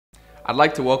I'd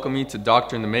like to welcome you to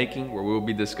Doctor in the Making, where we will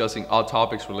be discussing all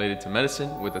topics related to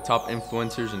medicine with the top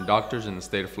influencers and doctors in the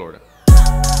state of Florida.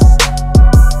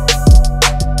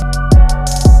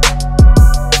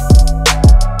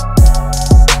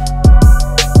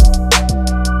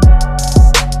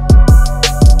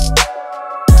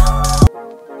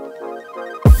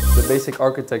 The basic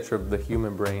architecture of the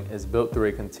human brain is built through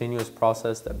a continuous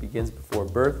process that begins before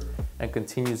birth and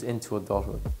continues into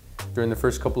adulthood. During the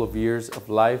first couple of years of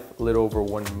life, a little over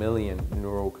 1 million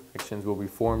neural connections will be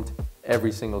formed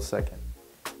every single second.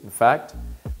 In fact,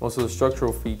 most of the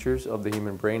structural features of the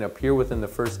human brain appear within the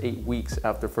first 8 weeks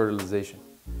after fertilization.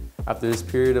 After this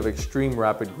period of extreme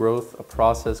rapid growth, a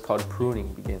process called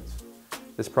pruning begins.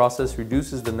 This process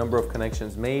reduces the number of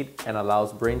connections made and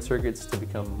allows brain circuits to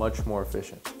become much more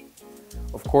efficient.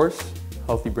 Of course,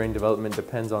 healthy brain development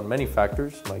depends on many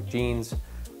factors like genes,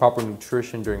 proper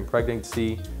nutrition during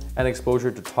pregnancy, and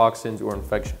exposure to toxins or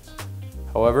infections.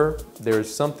 However, there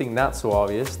is something not so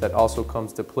obvious that also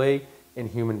comes to play in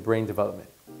human brain development: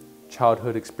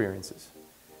 childhood experiences.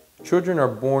 Children are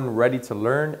born ready to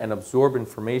learn and absorb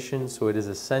information, so it is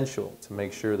essential to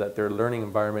make sure that their learning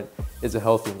environment is a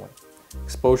healthy one.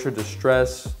 Exposure to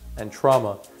stress and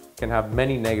trauma can have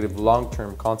many negative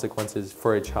long-term consequences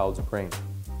for a child's brain.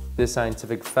 This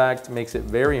scientific fact makes it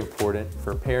very important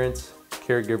for parents,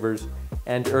 caregivers,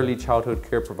 and early childhood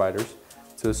care providers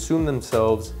to assume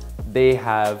themselves they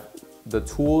have the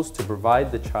tools to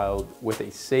provide the child with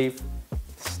a safe,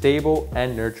 stable,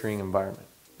 and nurturing environment.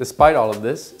 Despite all of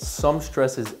this, some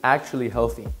stress is actually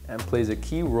healthy and plays a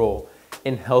key role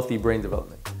in healthy brain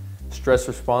development. Stress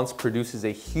response produces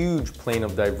a huge plane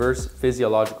of diverse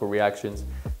physiological reactions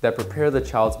that prepare the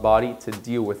child's body to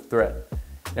deal with threat.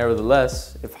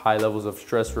 Nevertheless, if high levels of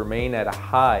stress remain at a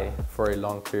high for a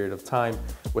long period of time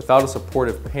without a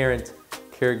supportive parent,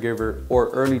 caregiver,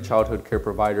 or early childhood care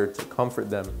provider to comfort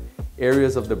them,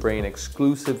 areas of the brain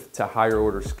exclusive to higher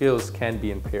order skills can be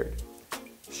impaired.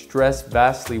 Stress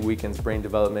vastly weakens brain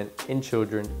development in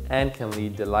children and can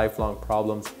lead to lifelong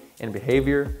problems in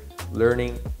behavior,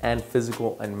 learning, and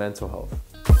physical and mental health.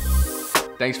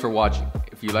 Thanks for watching.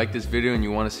 If you like this video and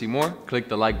you want to see more, click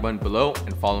the like button below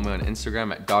and follow me on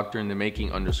Instagram at DoctorInTheMaking_.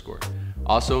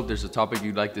 Also, if there's a topic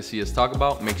you'd like to see us talk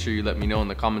about, make sure you let me know in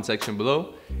the comment section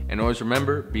below. And always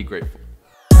remember, be grateful.